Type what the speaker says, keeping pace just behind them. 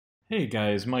Hey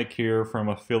guys, Mike here from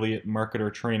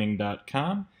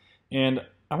affiliatemarketertraining.com, and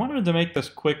I wanted to make this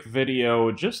quick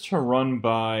video just to run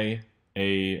by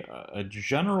a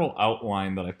general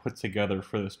outline that I put together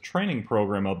for this training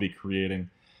program I'll be creating.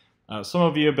 Some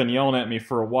of you have been yelling at me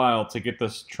for a while to get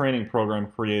this training program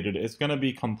created. It's going to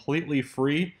be completely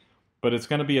free, but it's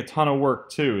going to be a ton of work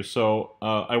too. So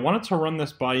I wanted to run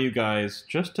this by you guys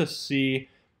just to see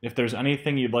if there's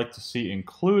anything you'd like to see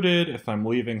included, if I'm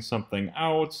leaving something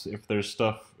out, if there's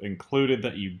stuff included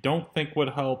that you don't think would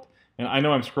help. And I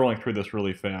know I'm scrolling through this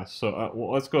really fast, so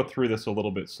well, let's go through this a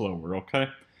little bit slower, okay?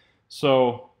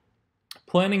 So,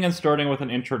 planning and starting with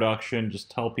an introduction, just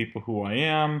tell people who I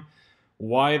am,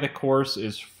 why the course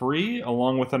is free,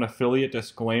 along with an affiliate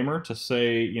disclaimer to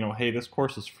say, you know, hey, this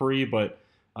course is free, but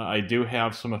I do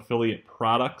have some affiliate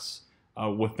products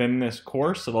within this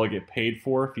course that I'll get paid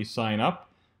for if you sign up.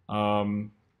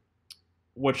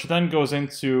 Which then goes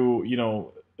into, you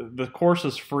know, the course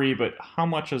is free, but how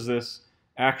much is this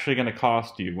actually going to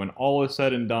cost you? When all is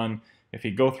said and done, if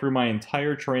you go through my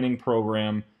entire training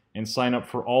program and sign up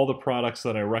for all the products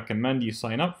that I recommend you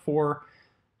sign up for,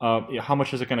 how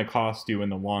much is it going to cost you in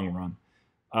the long run?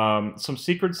 Some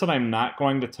secrets that I'm not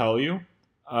going to tell you.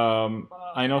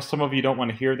 I know some of you don't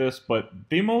want to hear this, but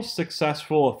the most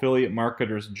successful affiliate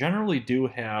marketers generally do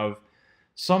have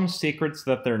some secrets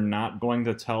that they're not going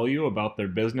to tell you about their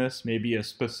business, maybe a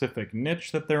specific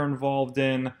niche that they're involved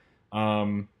in,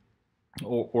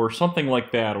 or something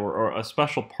like that, or a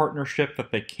special partnership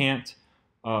that they can't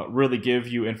really give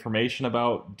you information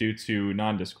about due to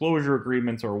non-disclosure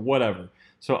agreements or whatever.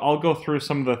 So I'll go through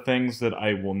some of the things that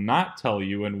I will not tell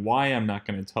you and why I'm not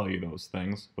going to tell you those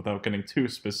things without getting too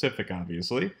specific,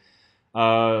 obviously.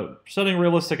 Setting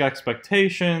realistic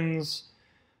expectations,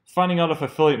 finding out if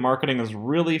affiliate marketing is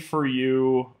really for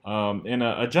you, and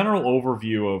a general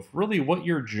overview of really what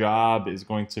your job is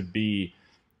going to be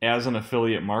as an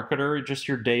affiliate marketer, just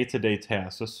your day-to-day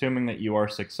tasks, assuming that you are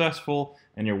successful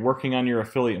and you're working on your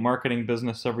affiliate marketing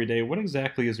business every day. What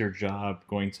exactly is your job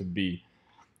going to be?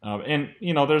 And,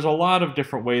 you know, there's a lot of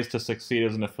different ways to succeed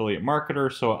as an affiliate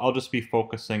marketer, so I'll just be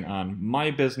focusing on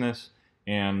my business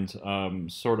and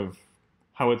sort of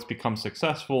how it's become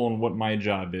successful and what my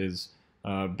job is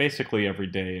basically every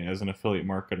day as an affiliate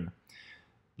marketer.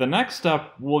 The next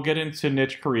step, we'll get into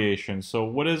niche creation. So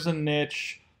what is a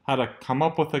niche? How to come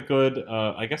up with a good,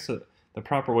 I guess the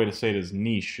proper way to say it is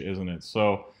niche, isn't it?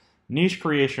 So niche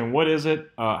creation, what is it?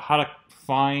 How to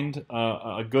find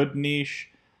a good niche?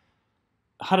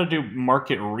 How to do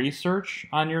market research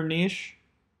on your niche?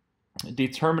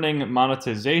 Determining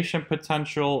monetization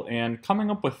potential, and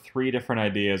coming up with 3 different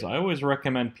ideas. I always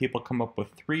recommend people come up with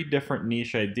 3 different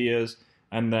niche ideas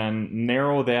and then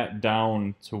narrow that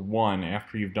down to 1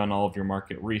 after you've done all of your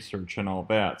market research and all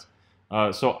that.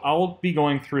 So I'll be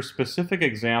going through specific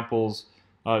examples.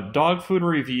 Dog food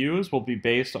reviews will be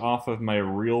based off of my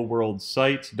real-world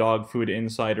site,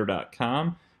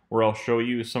 dogfoodinsider.com, where I'll show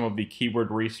you some of the keyword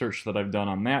research that I've done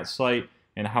on that site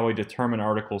and how I determine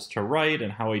articles to write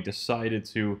and how I decided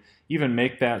to even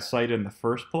make that site in the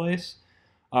first place.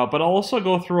 But I'll also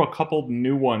go through a couple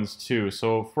new ones too.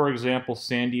 So for example,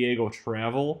 San Diego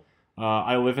travel.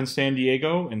 I live in San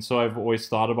Diego, and so I've always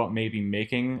thought about maybe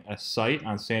making a site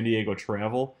on San Diego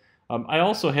travel. I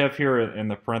also have here in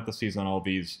the parentheses on all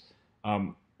these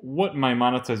what my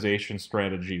monetization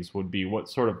strategies would be, what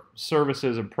sort of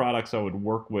services and products I would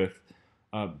work with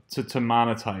to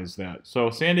monetize that. So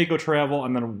San Diego travel,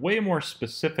 and then way more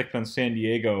specific than San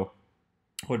Diego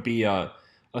would be a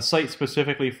site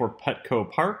specifically for Petco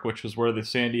Park, which is where the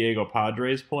San Diego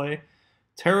Padres play.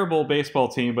 Terrible baseball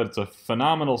team, but it's a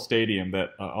phenomenal stadium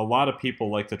that a lot of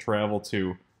people like to travel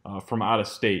to from out of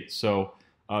state. So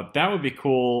that would be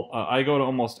cool. I go to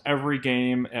almost every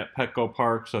game at Petco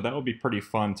Park, so that would be pretty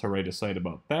fun to write a site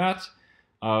about that.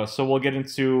 So we'll get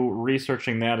into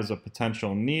researching that as a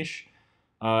potential niche.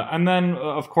 And then,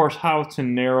 of course, how to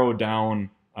narrow down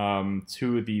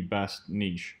to the best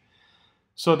niche.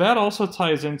 So that also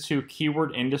ties into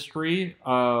keyword industry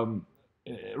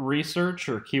research,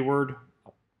 or keyword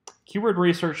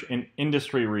research and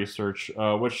industry research,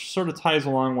 which sort of ties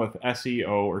along with SEO,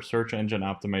 or search engine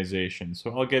optimization.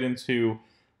 So I'll get into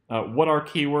what are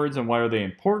keywords and why are they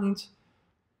important,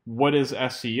 what is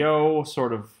SEO,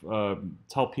 sort of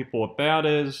tell people what that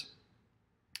is,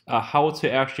 how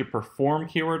to actually perform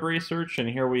keyword research, and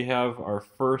here we have our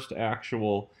first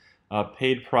actual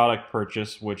paid product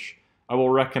purchase, which I will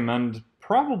recommend.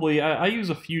 Probably, I use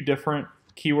a few different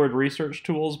keyword research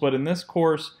tools, but in this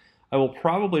course, I will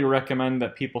probably recommend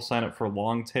that people sign up for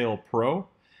Longtail Pro.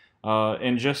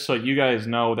 And just so you guys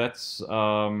know, that's,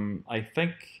 I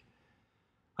think,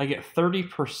 I get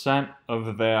 30%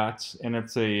 of that, and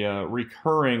it's a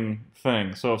recurring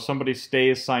thing. So if somebody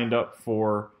stays signed up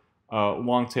for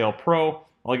Longtail Pro,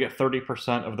 I'll get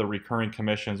 30% of the recurring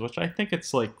commissions, which I think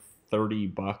it's like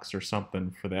 $30 or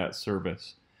something for that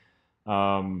service.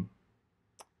 Um,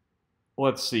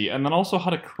 let's see, and then also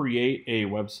how to create a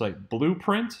website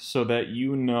blueprint so that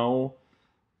you know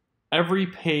every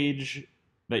page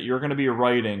that you're going to be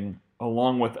writing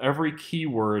along with every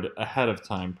keyword ahead of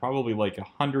time, probably like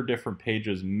 100 different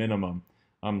pages minimum.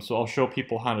 So I'll show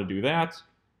people how to do that.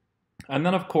 And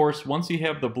then of course, once you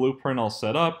have the blueprint all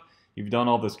set up, you've done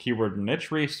all this keyword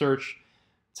niche research,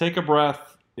 take a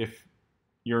breath. If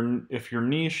your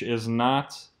niche is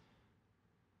not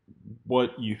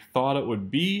what you thought it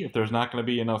would be, if there's not going to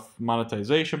be enough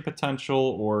monetization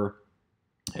potential, or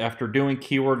after doing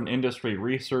keyword and industry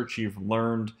research, you've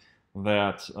learned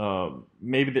that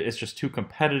maybe it's just too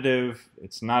competitive,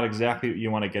 it's not exactly what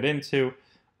you want to get into,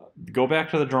 go back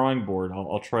to the drawing board.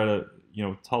 I'll try to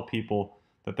tell people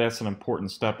that that's an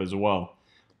important step as well.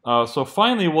 So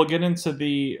finally, we'll get into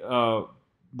the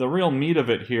real meat of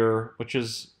it here, which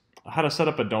is how to set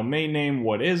up a domain name.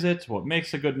 What is it? What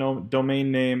makes a good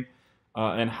domain name?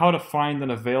 And how to find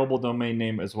an available domain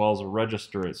name as well as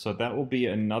register it. So that will be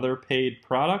another paid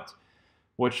product,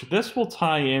 which this will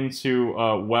tie into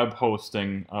web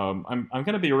hosting. I'm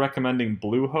going to be recommending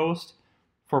Bluehost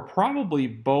for probably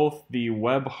both the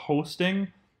web hosting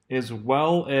as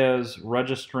well as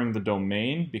registering the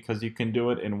domain, because you can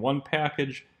do it in one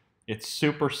package. It's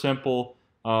super simple.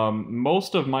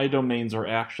 Most of my domains are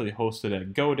actually hosted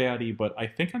at GoDaddy, but I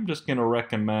think I'm just going to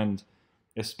recommend,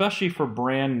 especially for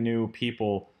brand new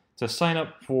people, to sign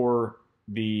up for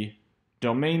the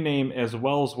domain name as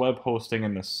well as web hosting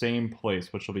in the same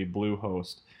place, which will be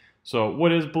Bluehost. So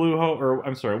what is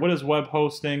what is web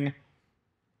hosting?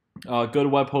 Good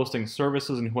web hosting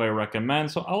services and who I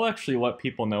recommend. So I'll actually let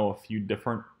people know a few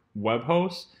different web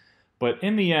hosts. But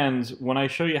in the end, when I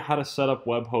show you how to set up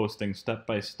web hosting step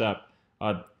by step,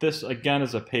 this again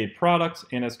is a paid product,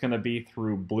 and it's going to be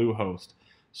through Bluehost.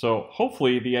 So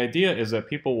hopefully the idea is that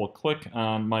people will click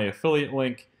on my affiliate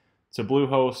link to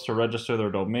Bluehost to register their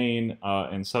domain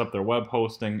and set up their web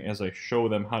hosting as I show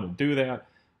them how to do that,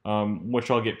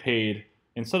 which I'll get paid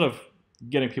instead of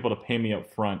getting people to pay me up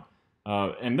front.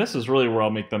 And this is really where I'll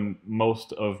make the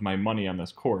most of my money on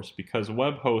this course, because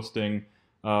web hosting,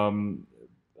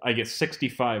 I get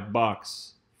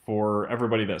 $65 for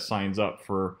everybody that signs up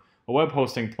for a web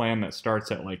hosting plan that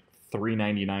starts at like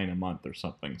 $3.99 a month or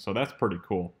something. So that's pretty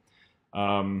cool.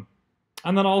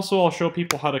 And then also I'll show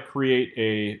people how to create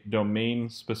a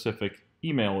domain-specific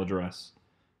email address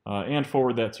and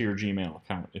forward that to your Gmail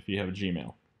account if you have a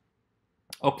Gmail.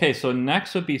 Okay, so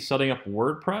next would be setting up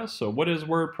WordPress. So what is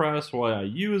WordPress, why I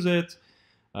use it,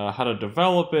 how to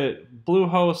develop it.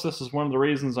 Bluehost, this is one of the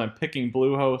reasons I'm picking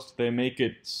Bluehost. They make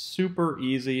it super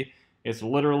easy. It's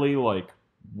literally like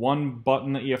one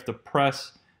button that you have to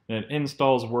press, and it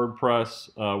installs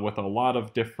WordPress with a lot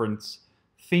of different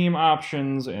theme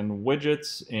options and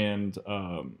widgets and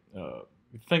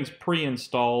things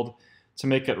pre-installed to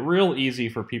make it real easy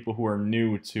for people who are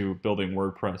new to building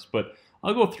WordPress. But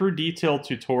I'll go through detailed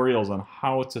tutorials on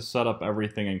how to set up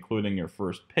everything, including your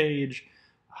first page,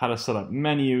 how to set up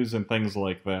menus, and things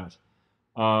like that.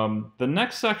 The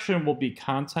next section will be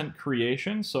content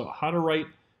creation, so how to write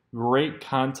great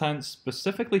content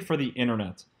specifically for the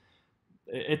internet.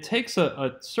 It takes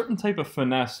a certain type of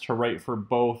finesse to write for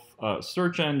both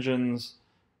search engines,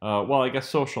 well, I guess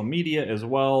social media as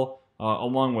well,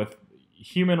 along with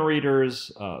human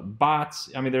readers,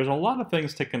 bots. I mean, there's a lot of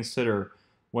things to consider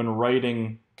when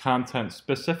writing content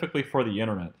specifically for the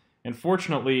internet. And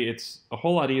fortunately, it's a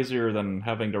whole lot easier than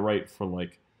having to write for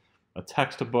like a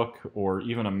textbook or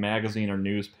even a magazine or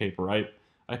newspaper. I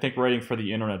think writing for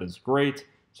the internet is great.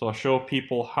 So I'll show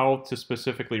people how to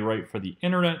specifically write for the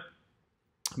internet.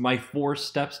 My 4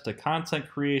 steps to content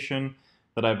creation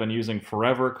that I've been using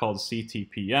forever, called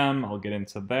CTPM. I'll get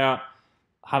into that.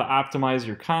 How to optimize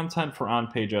your content for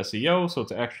on-page SEO, so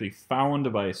it's actually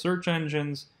found by search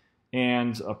engines,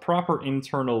 and a proper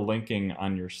internal linking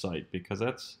on your site, because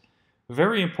that's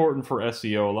very important for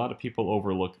SEO. A lot of people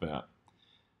overlook that.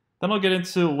 Then I'll get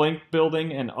into link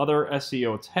building and other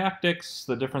SEO tactics,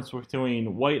 the difference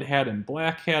between white hat and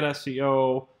black hat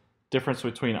SEO, difference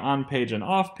between on-page and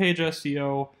off-page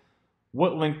SEO,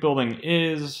 what link building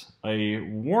is, a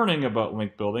warning about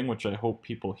link building, which I hope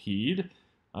people heed,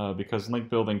 because link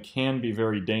building can be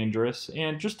very dangerous,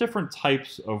 and just different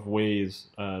types of ways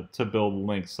to build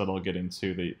links that I'll get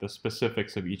into, the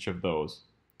specifics of each of those.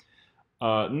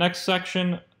 Next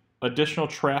section, additional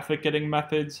traffic getting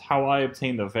methods, how I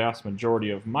obtain the vast majority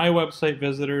of my website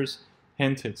visitors,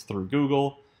 hint, it's through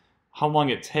Google, how long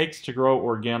it takes to grow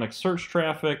organic search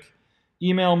traffic,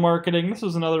 email marketing. This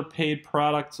is another paid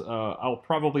product. I'll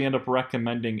probably end up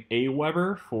recommending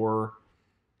Aweber for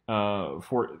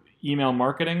email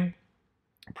marketing.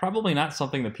 Probably not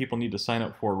something that people need to sign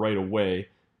up for right away,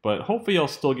 but hopefully I'll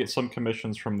still get some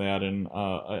commissions from that. And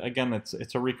again,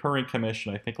 it's a recurring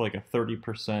commission. I think like a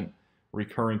 30%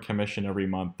 recurring commission every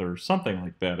month or something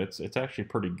like that. It's actually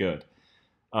pretty good.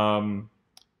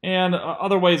 And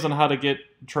other ways on how to get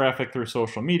traffic through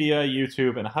social media,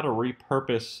 YouTube, and how to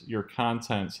repurpose your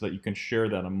content so that you can share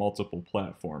that on multiple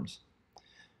platforms.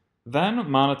 Then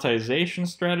monetization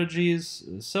strategies,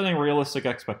 setting realistic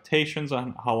expectations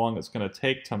on how long it's going to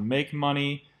take to make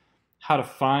money, how to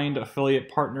find affiliate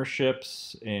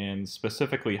partnerships, and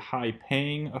specifically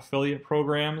high-paying affiliate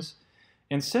programs.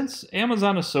 And since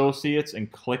Amazon Associates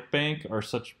and ClickBank are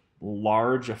such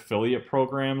large affiliate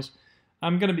programs,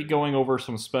 I'm going to be going over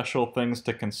some special things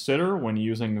to consider when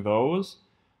using those.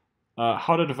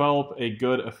 How to develop a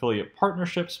good affiliate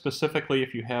partnership, specifically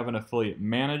if you have an affiliate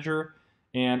manager,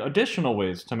 and additional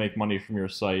ways to make money from your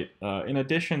site, in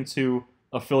addition to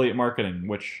affiliate marketing,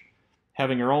 which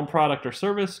having your own product or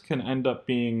service can end up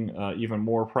being even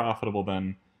more profitable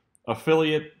than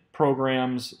affiliate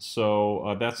programs,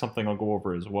 so that's something I'll go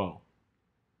over as well.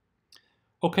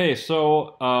 Okay,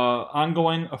 so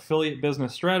ongoing affiliate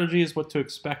business strategies, what to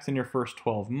expect in your first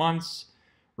 12 months,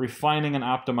 refining and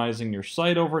optimizing your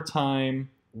site over time,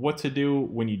 what to do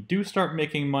when you do start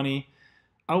making money,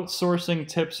 outsourcing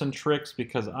tips and tricks,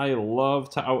 because I love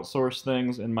to outsource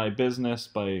things in my business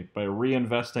by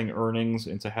reinvesting earnings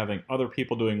into having other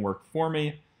people doing work for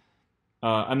me,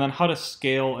 and then how to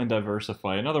scale and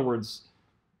diversify. In other words,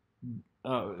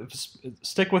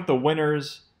 stick with the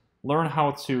winners, learn how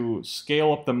to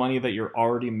scale up the money that you're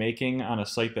already making on a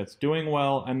site that's doing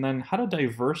well, and then how to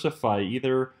diversify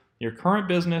either your current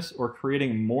business or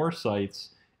creating more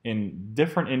sites in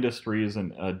different industries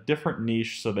and a different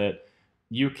niche so that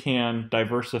you can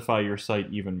diversify your site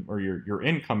even, or your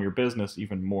income, your business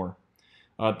even more.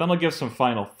 Then I'll give some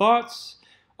final thoughts,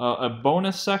 a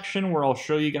bonus section where I'll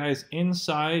show you guys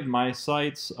inside my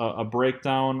sites a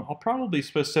breakdown. I'll probably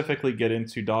specifically get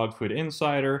into Dog Food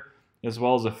Insider as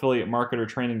well as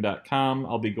affiliatemarketertraining.com.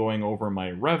 I'll be going over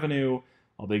my revenue.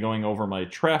 I'll be going over my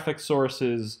traffic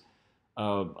sources.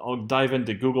 I'll dive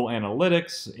into Google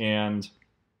Analytics, and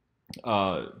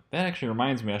that actually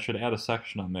reminds me, I should add a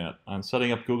section on that, on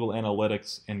setting up Google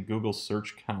Analytics and Google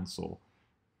Search Console.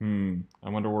 I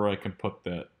wonder where I can put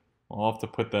that. I'll have to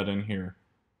put that in here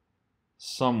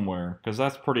somewhere, because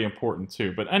that's pretty important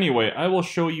too. But anyway, I will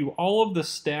show you all of the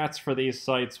stats for these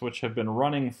sites, which have been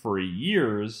running for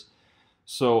years.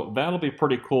 So that'll be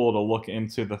pretty cool to look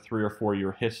into the 3 or 4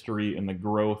 year history and the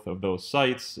growth of those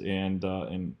sites,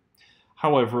 and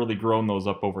how I've really grown those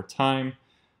up over time.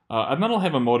 And then I'll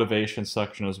have a motivation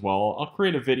section as well. I'll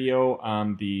create a video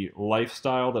on the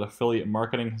lifestyle that affiliate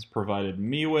marketing has provided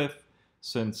me with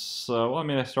since, well, I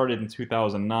mean, I started in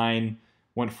 2009,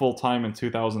 went full-time in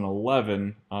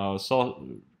 2011, so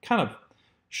kind of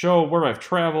show where I've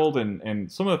traveled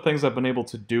and some of the things I've been able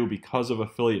to do because of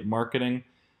affiliate marketing.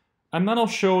 And then I'll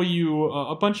show you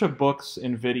a bunch of books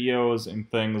and videos and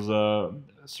things,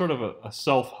 sort of a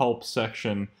self-help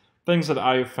section, things that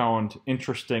I've found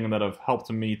interesting and that have helped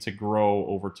me to grow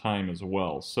over time as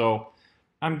well. So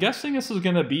I'm guessing this is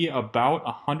going to be about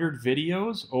 100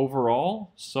 videos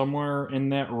overall, somewhere in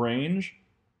that range.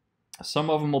 Some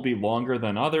of them will be longer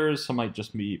than others. Some might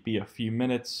just be a few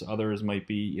minutes. Others might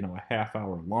be, you know, a half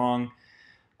hour long.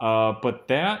 But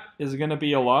that is going to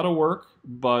be a lot of work,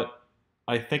 but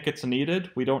I think it's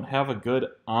needed. We don't have a good,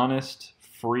 honest,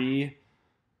 free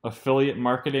affiliate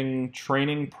marketing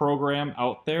training program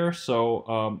out there.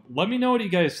 So let me know what you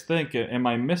guys think. Am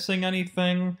I missing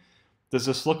anything? Does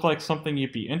this look like something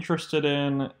you'd be interested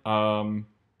in?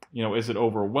 You know, is it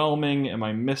overwhelming? Am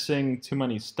I missing too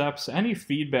many steps? Any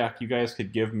feedback you guys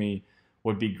could give me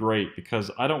would be great, because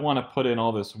I don't want to put in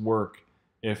all this work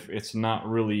if it's not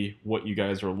really what you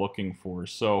guys are looking for.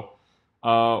 So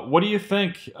what do you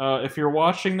think? If you're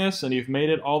watching this and you've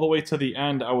made it all the way to the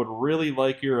end, I would really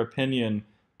like your opinion,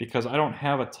 because I don't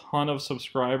have a ton of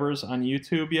subscribers on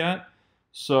YouTube yet.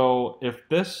 So if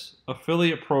this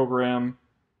affiliate program,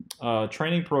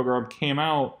 training program came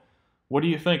out, what do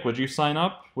you think? Would you sign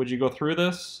up? Would you go through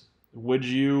this? Would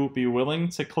you be willing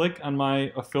to click on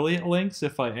my affiliate links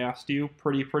if I asked you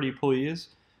pretty please?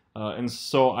 And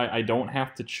so I don't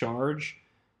have to charge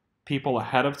people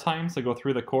ahead of time to go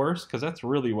through the course, because that's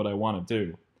really what I want to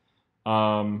do.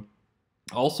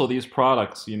 Also, these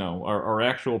products, are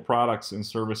actual products and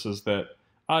services that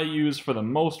I use for the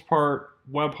most part.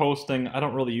 Web hosting, I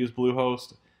don't really use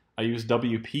Bluehost. I use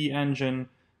WP Engine,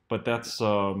 but that's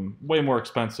way more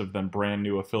expensive than brand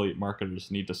new affiliate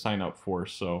marketers need to sign up for.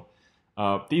 So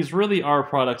these really are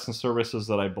products and services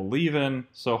that I believe in.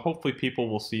 So hopefully people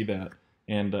will see that,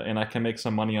 and I can make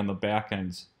some money on the back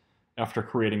ends after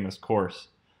creating this course.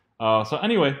 So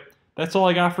anyway, that's all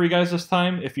I got for you guys this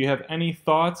time. If you have any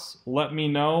thoughts, let me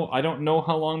know. I don't know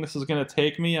how long this is going to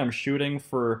take me. I'm shooting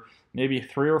for maybe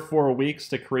 3 or 4 weeks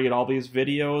to create all these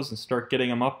videos and start getting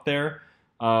them up there.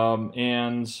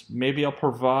 And maybe I'll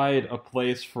provide a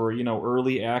place for,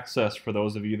 early access for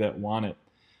those of you that want it.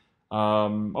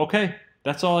 Okay,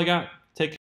 that's all I got.